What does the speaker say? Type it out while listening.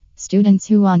Students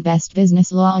who want best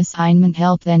business law assignment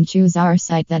help then choose our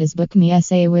site, that is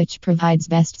BookMyEssay, which provides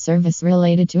best service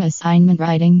related to assignment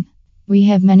writing. We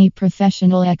have many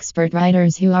professional expert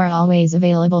writers who are always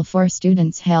available for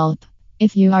students' help.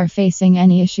 If you are facing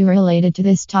any issue related to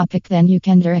this topic, then you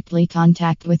can directly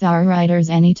contact with our writers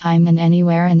anytime and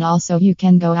anywhere, and also you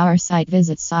can go our site,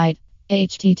 visit site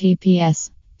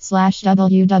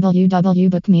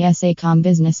https://www.bookmyessay.com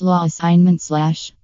business law assignment/